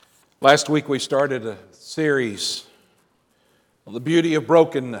Last week we started a series on the beauty of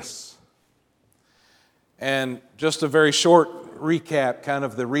brokenness. And just a very short recap, kind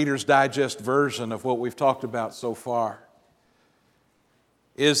of the Reader's Digest version of what we've talked about so far,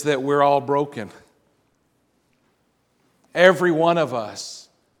 is that we're all broken. Every one of us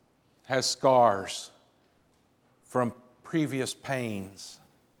has scars from previous pains.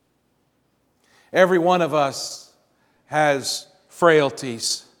 Every one of us has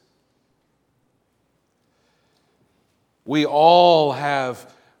frailties. We all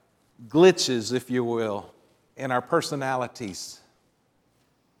have glitches, if you will, in our personalities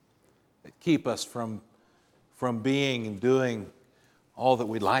that keep us from being and doing all that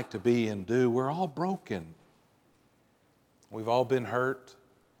we'd like to be and do. We're all broken. We've all been hurt.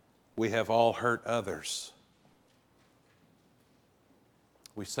 We have all hurt others.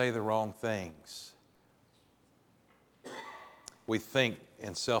 We say the wrong things. We think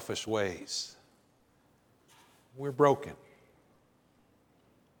in selfish ways. We're broken.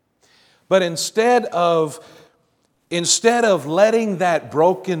 But instead of letting that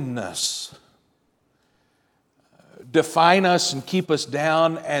brokenness define us and keep us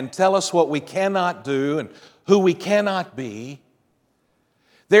down and tell us what we cannot do and who we cannot be,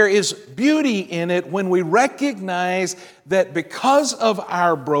 there is beauty in it when we recognize that because of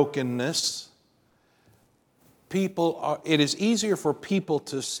our brokenness, it is easier for people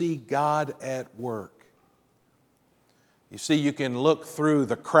to see God at work. You see, you can look through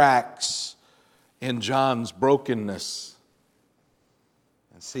the cracks in John's brokenness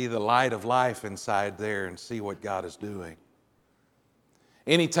and see the light of life inside there and see what God is doing.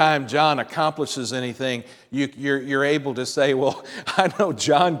 Anytime John accomplishes anything, you're able to say, well, I know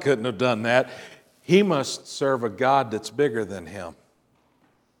John couldn't have done that. He must serve a God that's bigger than him.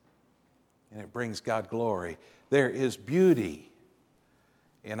 And it brings God glory. There is beauty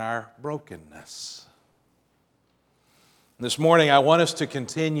in our brokenness. This morning, I want us to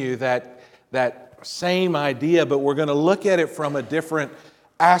continue that same idea, but we're going to look at it from a different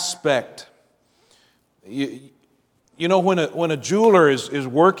aspect. You know, when a jeweler is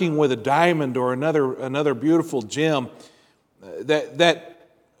working with a diamond or another beautiful gem,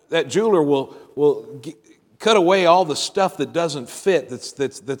 that jeweler will cut away all the stuff that doesn't fit,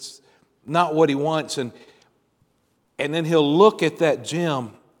 that's not what he wants, and then he'll look at that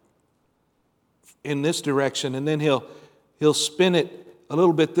gem in this direction, and then he'll spin it a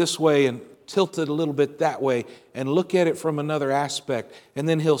little bit this way and tilt it a little bit that way and look at it from another aspect. And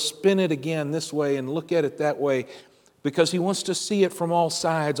then he'll spin it again this way and look at it that way because he wants to see it from all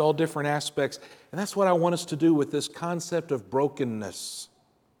sides, all different aspects. And that's what I want us to do with this concept of brokenness.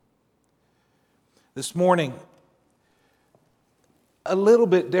 This morning, a little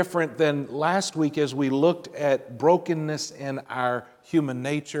bit different than last week as we looked at brokenness in our human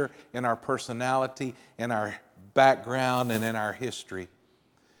nature, in our personality, in our background, and in our history.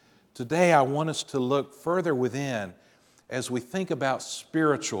 Today, I want us to look further within as we think about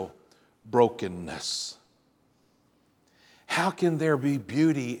spiritual brokenness. How can there be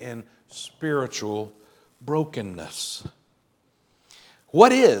beauty in spiritual brokenness?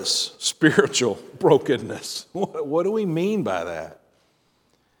 What is spiritual brokenness? What do we mean by that?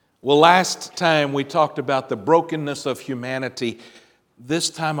 Well, last time we talked about the brokenness of humanity.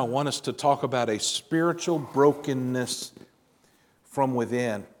 This time I want us to talk about a spiritual brokenness from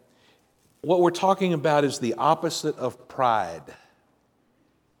within. What we're talking about is the opposite of pride.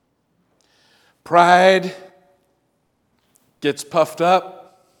 Pride gets puffed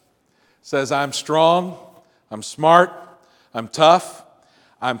up, says, I'm strong, I'm smart, I'm tough,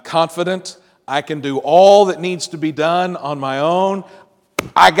 I'm confident, I can do all that needs to be done on my own,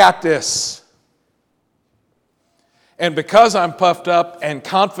 I got this. And because I'm puffed up and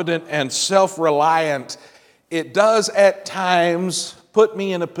confident and self-reliant, it does at times put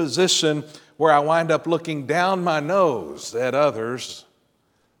me in a position where I wind up looking down my nose at others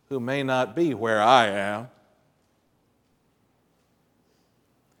who may not be where I am.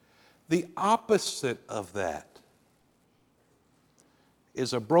 The opposite of that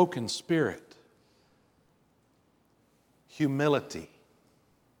is a broken spirit, humility.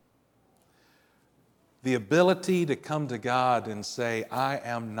 The ability to come to God and say, I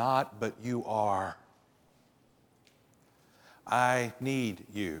am not, but you are. I need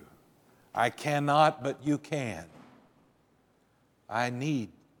you. I cannot, but you can. I need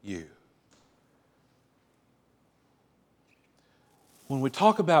you. When we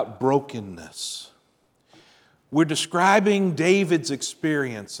talk about brokenness, we're describing David's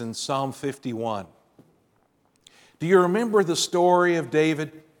experience in Psalm 51. Do you remember the story of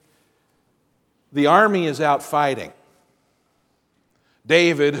David? The army is out fighting.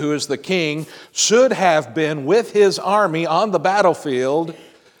 David, who is the king, should have been with his army on the battlefield,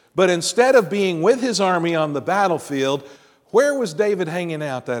 but instead of being with his army on the battlefield, where was David hanging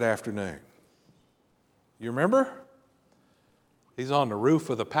out that afternoon? You remember? He's on the roof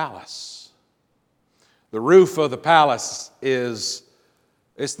of the palace. The roof of the palace it's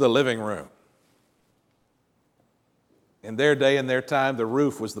the living room. In their day and their time, the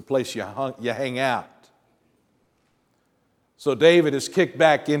roof was the place you hang out. So David is kicked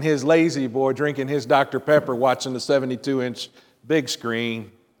back in his lazy boy, drinking his Dr. Pepper, watching the 72-inch big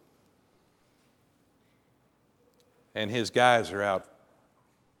screen. And his guys are out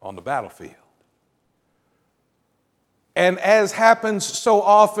on the battlefield. And as happens so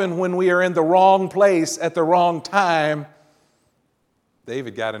often when we are in the wrong place at the wrong time,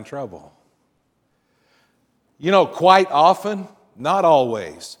 David got in trouble. You know, quite often, not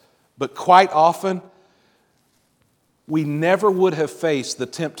always, but quite often, we never would have faced the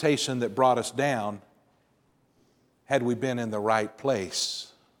temptation that brought us down had we been in the right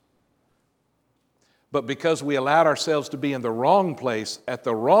place. But because we allowed ourselves to be in the wrong place at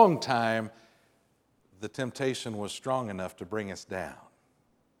the wrong time, the temptation was strong enough to bring us down.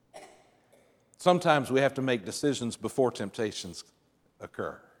 Sometimes we have to make decisions before temptations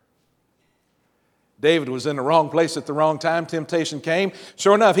occur. David was in the wrong place at the wrong time. Temptation came.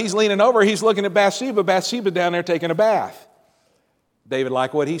 Sure enough, he's leaning over. He's looking at Bathsheba. Bathsheba down there taking a bath. David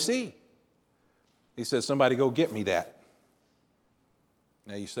liked what he see. He says, somebody go get me that.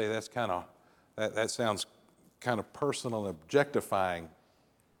 Now you say that sounds kind of personal and objectifying.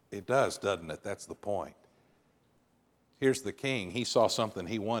 It does, doesn't it? That's the point. Here's the king. He saw something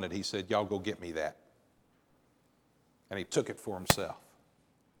he wanted. He said, y'all go get me that. And he took it for himself.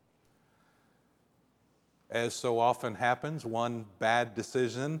 As so often happens, one bad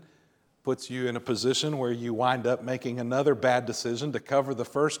decision puts you in a position where you wind up making another bad decision to cover the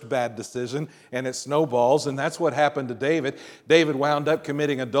first bad decision, and it snowballs, and that's what happened to David. David wound up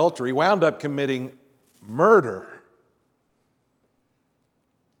committing adultery, wound up committing murder.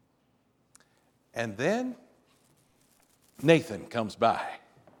 And then Nathan comes by.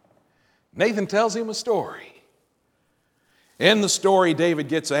 Nathan tells him a story. In the story, David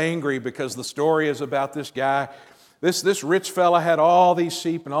gets angry because the story is about this guy. This rich fella had all these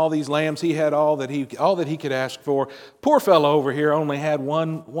sheep and all these lambs. He had all that he could ask for. Poor fella over here only had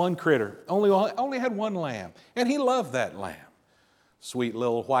one critter, only had one lamb, and he loved that lamb. Sweet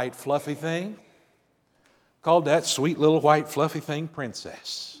little white fluffy thing. Called that sweet little white fluffy thing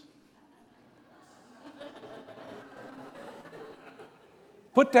Princess.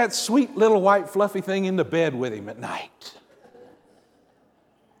 Put that sweet little white fluffy thing into bed with him at night.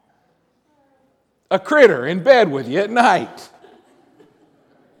 A critter in bed with you at night.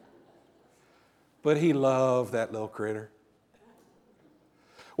 But he loved that little critter.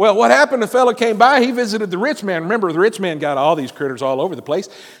 Well, what happened? The fellow came by, he visited the rich man. Remember, the rich man got all these critters all over the place.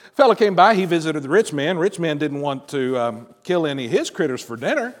 The fellow came by, he visited the rich man. Rich man didn't want to kill any of his critters for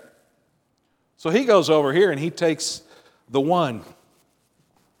dinner. So he goes over here and he takes the one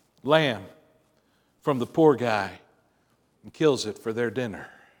lamb from the poor guy and kills it for their dinner.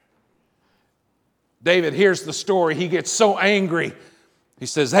 David hears the story. He gets so angry. He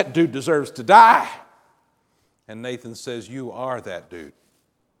says, that dude deserves to die. And Nathan says, you are that dude.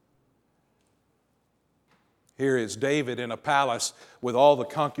 Here is David in a palace with all the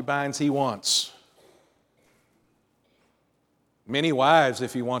concubines he wants. Many wives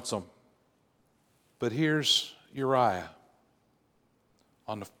if he wants them. But here's Uriah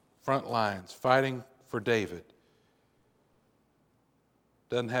on the front lines fighting for David.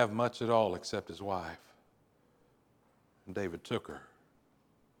 Doesn't have much at all except his wife. And David took her.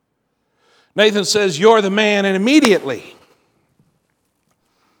 Nathan says, you're the man, and immediately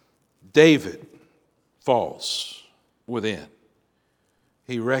David falls within.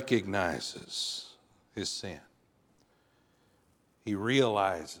 He recognizes his sin. He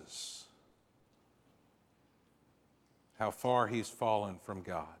realizes how far he's fallen from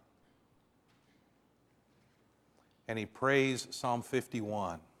God. And he prays Psalm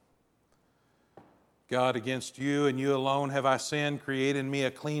 51. God, against you and you alone have I sinned. Create in me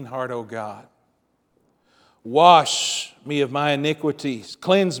a clean heart, O God. Wash me of my iniquities.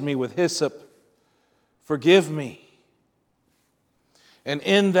 Cleanse me with hyssop. Forgive me. And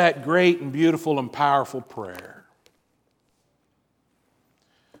in that great and beautiful and powerful prayer,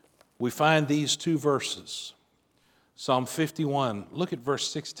 we find these two verses. Psalm 51, look at verse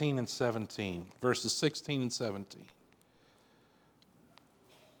 16 and 17. Verses 16 and 17.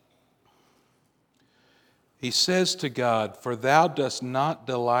 He says to God, for thou dost not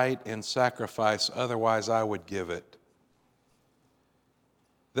delight in sacrifice, otherwise I would give it.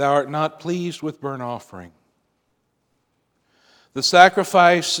 Thou art not pleased with burnt offering. The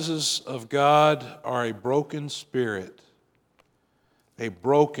sacrifices of God are a broken spirit, a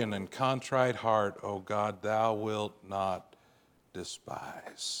broken and contrite heart, O God, thou wilt not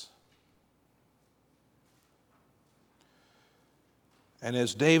despise. And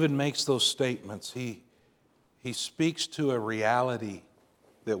as David makes those statements, he speaks to a reality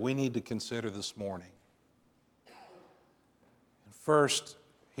that we need to consider this morning. First,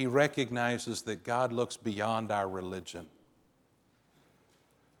 he recognizes that God looks beyond our religion.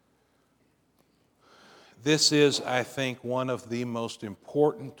 This is, I think, one of the most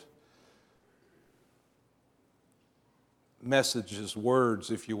important messages, words,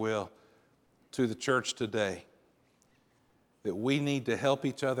 if you will, to the church today. That we need to help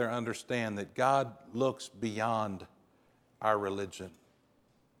each other understand that God looks beyond our religion.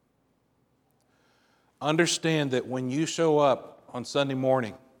 Understand that when you show up on Sunday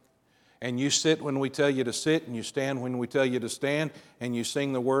morning and you sit when we tell you to sit and you stand when we tell you to stand and you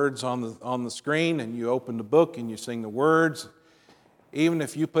sing the words on the screen and you open the book and you sing the words, even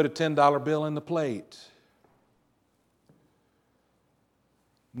if you put a $10 bill in the plate,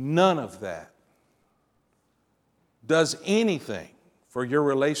 none of that does anything for your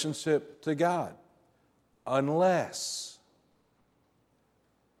relationship to God unless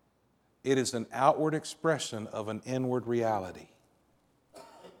it is an outward expression of an inward reality.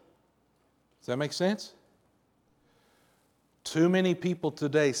 Does that make sense? Too many people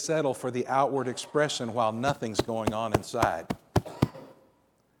today settle for the outward expression while nothing's going on inside.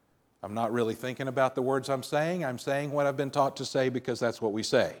 I'm not really thinking about the words I'm saying. I'm saying what I've been taught to say because that's what we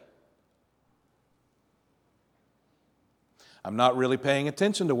say. I'm not really paying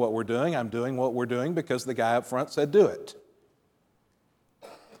attention to what we're doing. I'm doing what we're doing because the guy up front said do it.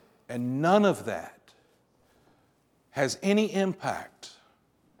 And none of that has any impact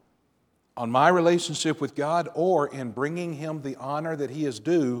on my relationship with God or in bringing Him the honor that He is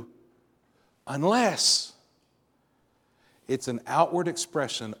due unless it's an outward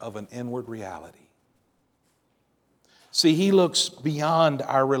expression of an inward reality. See, He looks beyond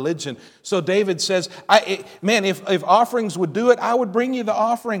our religion. So David says, if offerings would do it, I would bring you the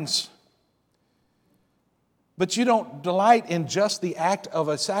offerings. But you don't delight in just the act of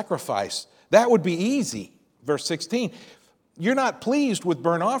a sacrifice. That would be easy. Verse 16, you're not pleased with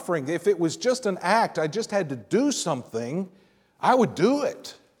burnt offering. If it was just an act, I just had to do something, I would do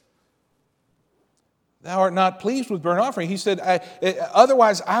it. Thou art not pleased with burnt offering. He said,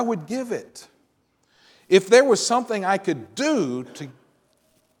 otherwise I would give it. If there was something I could do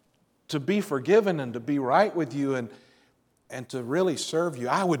to be forgiven and to be right with you and to really serve you,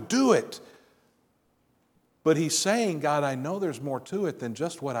 I would do it. But he's saying, God, I know there's more to it than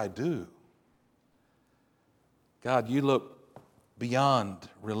just what I do. God, you look beyond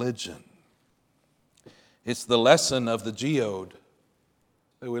religion. It's the lesson of the geode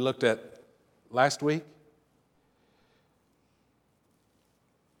that we looked at last week.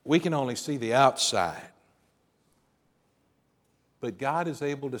 We can only see the outside. But God is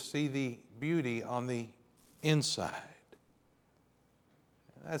able to see the beauty on the inside.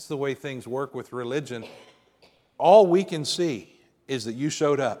 That's the way things work with religion. All we can see is that you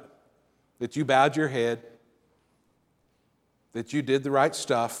showed up, that you bowed your head, that you did the right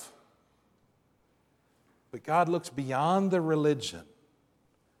stuff. But God looks beyond the religion.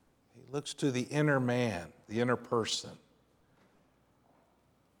 He looks to the inner man, the inner person.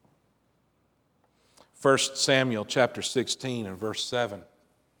 1 Samuel chapter 16 and verse 7.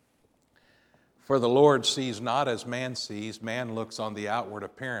 For the Lord sees not as man sees. Man looks on the outward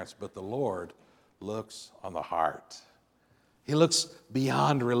appearance, but the Lord looks on the heart. He looks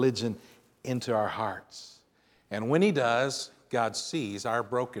beyond religion into our hearts. And when He does, God sees our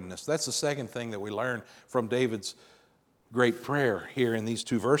brokenness. That's the second thing that we learn from David's great prayer here in these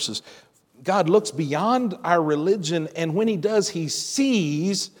two verses. God looks beyond our religion, and when He does, He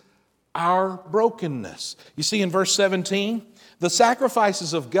sees our brokenness. You see in verse 17, the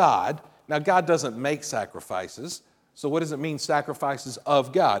sacrifices of God. Now, God doesn't make sacrifices. So what does it mean, sacrifices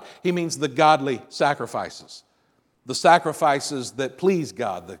of God? He means the godly sacrifices. The sacrifices that please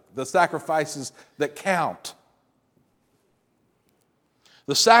God. The sacrifices that count.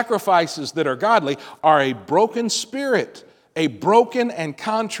 The sacrifices that are godly are a broken spirit, a broken and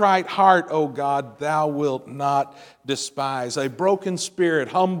contrite heart, O God, thou wilt not despise. A broken spirit,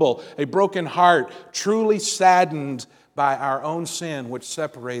 humble, a broken heart, truly saddened by our own sin which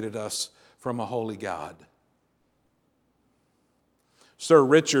separated us from a holy God. Sir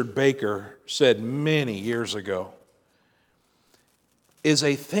Richard Baker said many years ago, "Is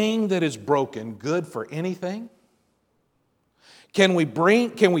a thing that is broken good for anything? Can we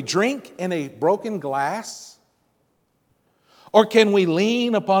drink in a broken glass? Or can we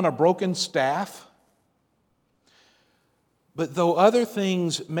lean upon a broken staff? But though other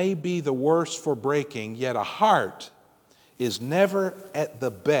things may be the worse for breaking, yet a heart is never at the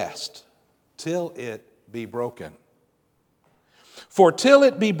best till it be broken. For till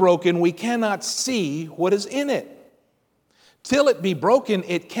it be broken, we cannot see what is in it. Till it be broken,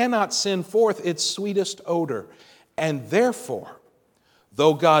 it cannot send forth its sweetest odor. And therefore,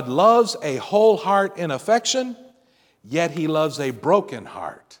 though God loves a whole heart in affection, yet He loves a broken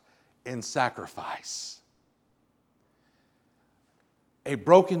heart in sacrifice. A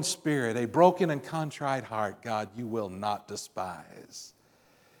broken spirit, a broken and contrite heart, God, you will not despise.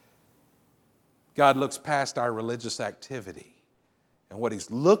 God looks past our religious activity, and what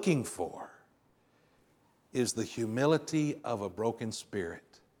He's looking for is the humility of a broken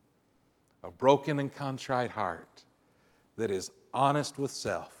spirit, a broken and contrite heart that is honest with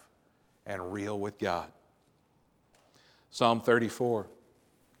self and real with God. Psalm 34,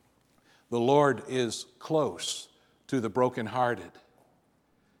 the Lord is close to the brokenhearted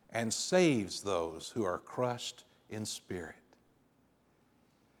and saves those who are crushed in spirit.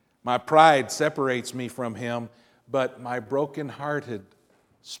 My pride separates me from Him, but my brokenhearted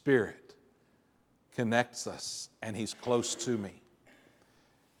spirit connects us, and He's close to me.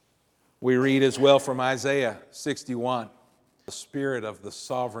 We read as well from Isaiah 61, the Spirit of the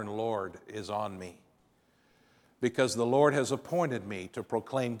sovereign Lord is on me, because the Lord has appointed me to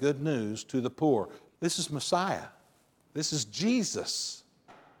proclaim good news to the poor. This is Messiah. This is Jesus.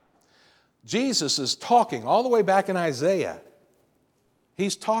 Jesus is talking all the way back in Isaiah.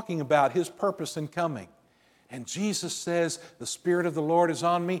 He's talking about His purpose in coming. And Jesus says, the Spirit of the Lord is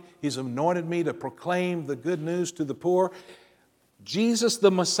on me. He's anointed me to proclaim the good news to the poor. Jesus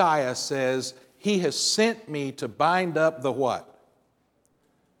the Messiah says, He has sent me to bind up the what?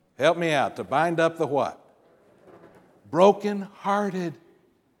 Help me out. To bind up the what? Broken-hearted.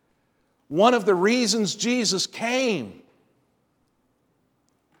 One of the reasons Jesus came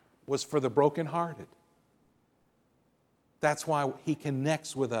was for the brokenhearted. That's why He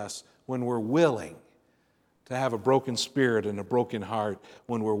connects with us when we're willing to have a broken spirit and a broken heart,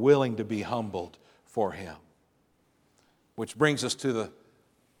 when we're willing to be humbled for Him. Which brings us to the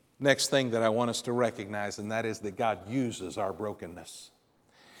next thing that I want us to recognize, and that is that God uses our brokenness.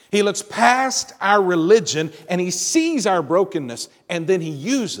 He looks past our religion and He sees our brokenness, and then He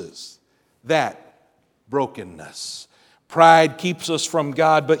uses that brokenness. Pride keeps us from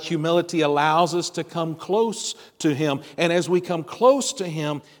God, but humility allows us to come close to Him. And as we come close to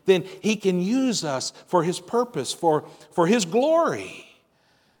Him, then He can use us for His purpose, for His glory.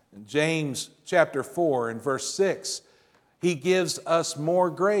 In James chapter 4 and verse 6, He gives us more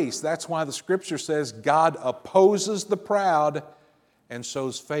grace. That's why the Scripture says God opposes the proud and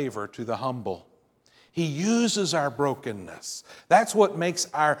shows favor to the humble. He uses our brokenness. That's what makes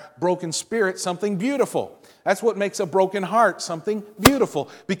our broken spirit something beautiful. That's what makes a broken heart something beautiful,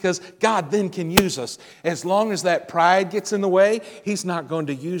 because God then can use us. As long as that pride gets in the way, He's not going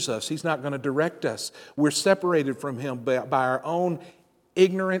to use us. He's not going to direct us. We're separated from Him by our own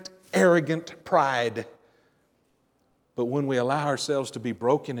ignorant, arrogant pride. But when we allow ourselves to be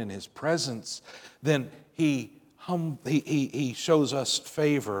broken in His presence, then He shows us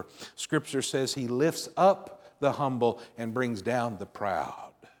favor. Scripture says He lifts up the humble and brings down the proud.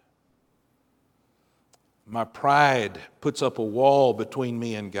 My pride puts up a wall between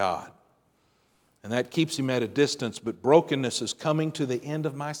me and God, and that keeps Him at a distance. But brokenness is coming to the end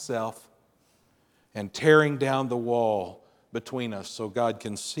of myself and tearing down the wall between us so God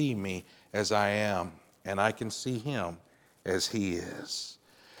can see me as I am, and I can see Him as He is.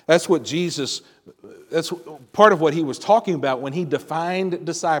 That's part of what He was talking about when He defined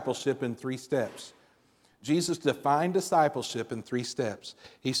discipleship in 3 steps. Jesus defined discipleship in 3 steps.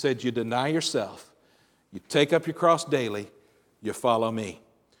 He said, you deny yourself, you take up your cross daily, you follow me.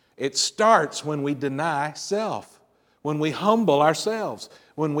 It starts when we deny self, when we humble ourselves,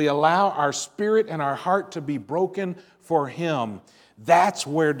 when we allow our spirit and our heart to be broken for Him. That's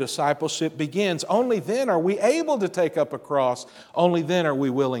where discipleship begins. Only then are we able to take up a cross. Only then are we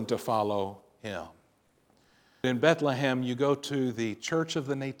willing to follow Him. In Bethlehem, you go to the Church of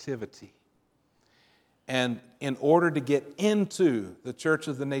the Nativity. And in order to get into the Church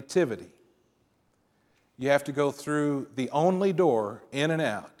of the Nativity, you have to go through the only door in and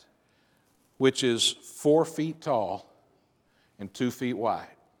out, which is 4 feet tall and 2 feet wide.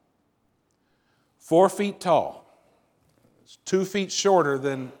 4 feet tall. 2 feet shorter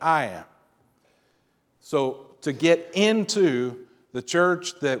than I am. So to get into the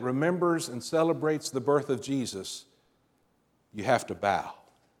church that remembers and celebrates the birth of Jesus, you have to bow.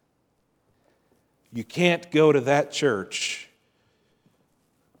 You can't go to that church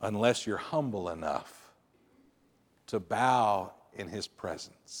unless you're humble enough to bow in His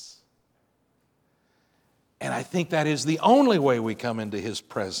presence. And I think that is the only way we come into His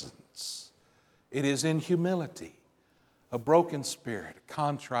presence. It is in humility, a broken spirit, a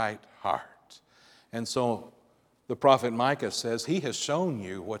contrite heart. And so the prophet Micah says, He has shown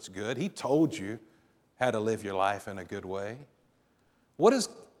you what's good. He told you how to live your life in a good way. What does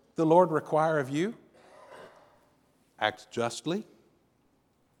the Lord require of you? Act justly.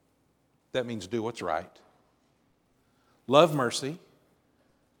 That means do what's right. Love mercy.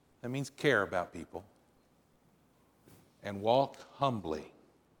 That means care about people. And walk humbly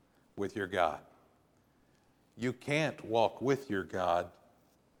with your God. You can't walk with your God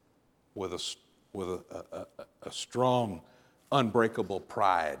with a strong, unbreakable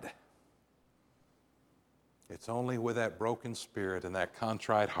pride. It's only with that broken spirit and that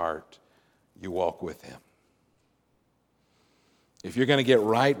contrite heart you walk with Him. If you're going to get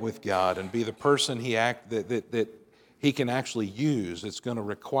right with God and be the person that He can actually use, it's going to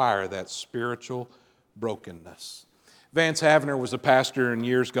require that spiritual brokenness. Vance Havner was a pastor in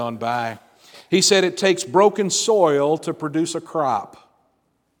years gone by. He said it takes broken soil to produce a crop,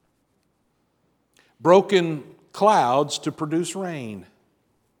 broken clouds to produce rain,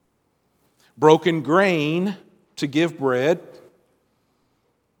 broken grain to give bread,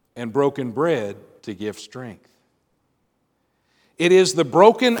 and broken bread to give strength. It is the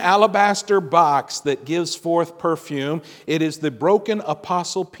broken alabaster box that gives forth perfume. It is the broken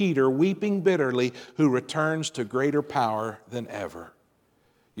apostle Peter, weeping bitterly, who returns to greater power than ever.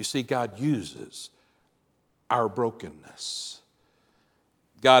 You see, God uses our brokenness.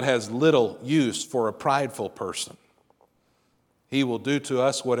 God has little use for a prideful person. He will do to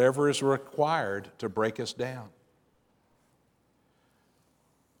us whatever is required to break us down.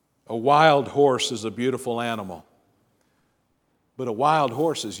 A wild horse is a beautiful animal. But a wild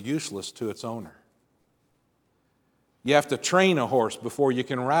horse is useless to its owner. You have to train a horse before you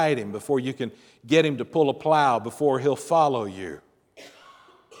can ride him, before you can get him to pull a plow, before he'll follow you.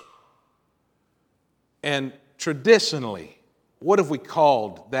 And traditionally, what have we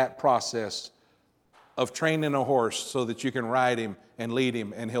called that process of training a horse so that you can ride him and lead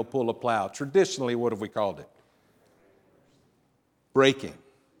him and he'll pull a plow? Traditionally, what have we called it? Breaking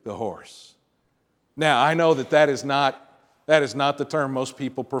the horse. Now, I know that is not the term most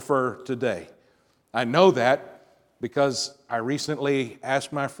people prefer today. I know that because I recently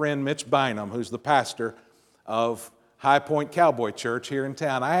asked my friend Mitch Bynum, who's the pastor of High Point Cowboy Church here in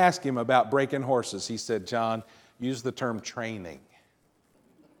town. I asked him about breaking horses. He said, John, use the term training.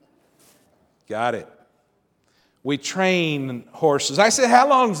 Got it. We train horses. I said, how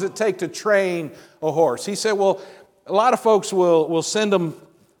long does it take to train a horse? He said, well, a lot of folks will send them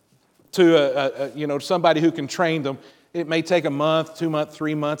to somebody who can train them. It may take a month, 2 months,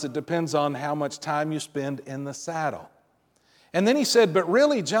 3 months. It depends on how much time you spend in the saddle. And then he said, but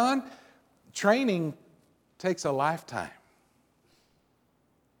really, John, training takes a lifetime.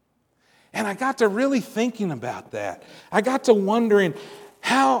 And I got to really thinking about that. I got to wondering,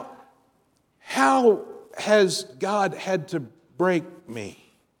 how has God had to break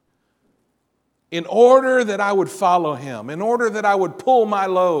me in order that I would follow Him, in order that I would pull my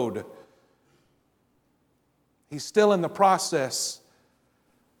load? He's still in the process.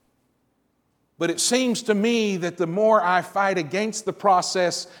 But it seems to me that the more I fight against the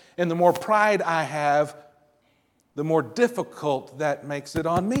process and the more pride I have, the more difficult that makes it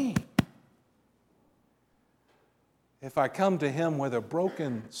on me. If I come to Him with a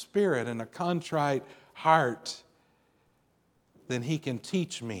broken spirit and a contrite heart, then He can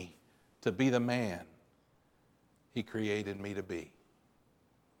teach me to be the man He created me to be.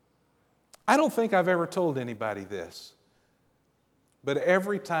 I don't think I've ever told anybody this, but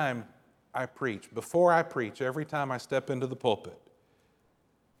every time I preach, before I preach, every time I step into the pulpit,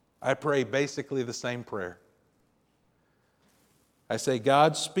 I pray basically the same prayer. I say,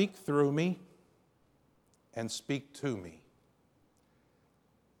 God, speak through me and speak to me.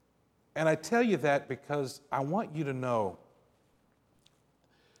 And I tell you that because I want you to know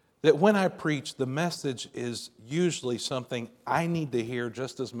that when I preach, the message is usually something I need to hear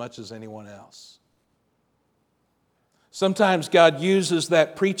just as much as anyone else. Sometimes God uses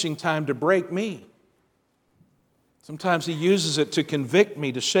that preaching time to break me. Sometimes He uses it to convict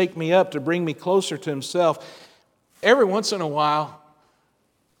me, to shake me up, to bring me closer to Himself. Every once in a while,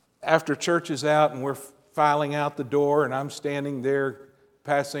 after church is out and we're filing out the door and I'm standing there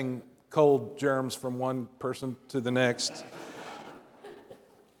passing cold germs from one person to the next,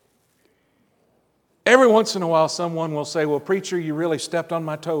 Every once in a while, someone will say, well, preacher, you really stepped on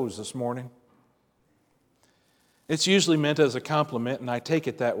my toes this morning. It's usually meant as a compliment, and I take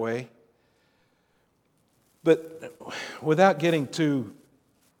it that way. But without getting too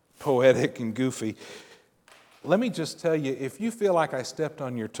poetic and goofy, let me just tell you, if you feel like I stepped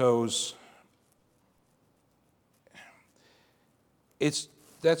on your toes,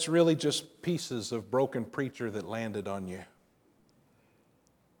 that's really just pieces of broken preacher that landed on you.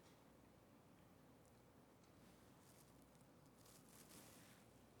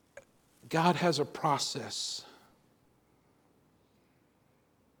 God has a process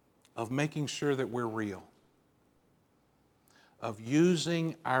of making sure that we're real, of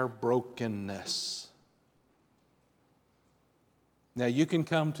using our brokenness. Now, you can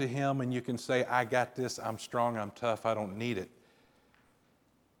come to Him and you can say, I got this, I'm strong, I'm tough, I don't need it.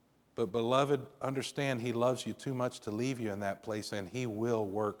 But beloved, understand He loves you too much to leave you in that place, and He will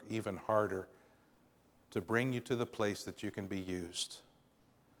work even harder to bring you to the place that you can be used.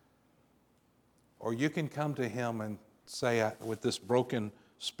 Or you can come to Him and say, with this broken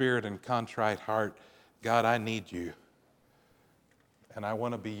spirit and contrite heart, God, I need you. And I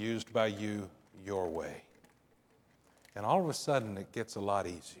want to be used by you your way. And all of a sudden, it gets a lot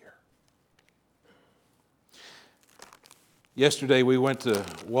easier. Yesterday, we went to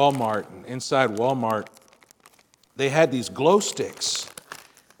Walmart, and inside Walmart, they had these glow sticks.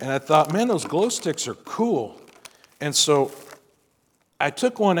 And I thought, man, those glow sticks are cool. And so I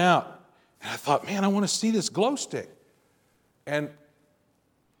took one out. And I thought, man, I want to see this glow stick. And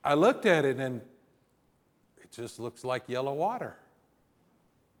I looked at it, and it just looks like yellow water.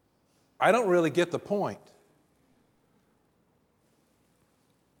 I don't really get the point.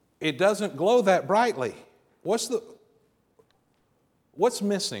 It doesn't glow that brightly. What's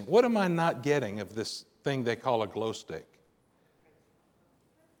missing? What am I not getting of this thing they call a glow stick?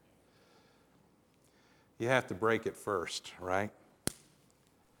 You have to break it first, right?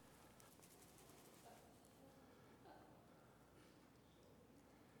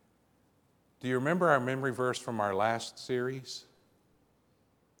 Do you remember our memory verse from our last series?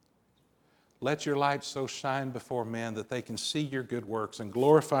 Let your light so shine before men that they can see your good works and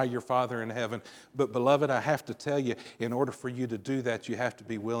glorify your Father in heaven. But beloved, I have to tell you, in order for you to do that, you have to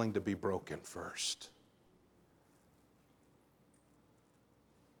be willing to be broken first.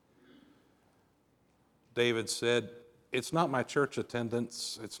 David said, it's not my church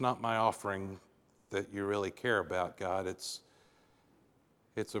attendance, it's not my offering that you really care about, God. It's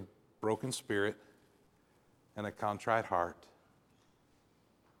a broken spirit and a contrite heart.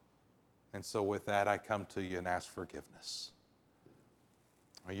 And so with that, I come to you and ask forgiveness.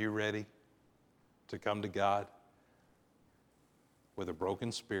 Are you ready to come to God with a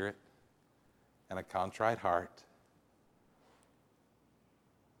broken spirit and a contrite heart?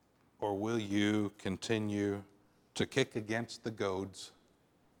 Or will you continue to kick against the goads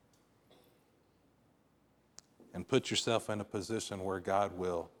and put yourself in a position where God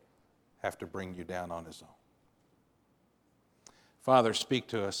will have to bring you down on His own? Father, speak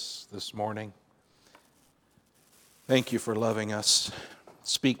to us this morning. Thank you for loving us.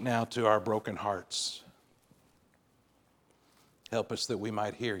 Speak now to our broken hearts. Help us that we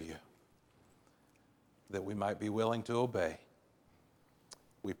might hear you, that we might be willing to obey.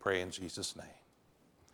 We pray in Jesus' name.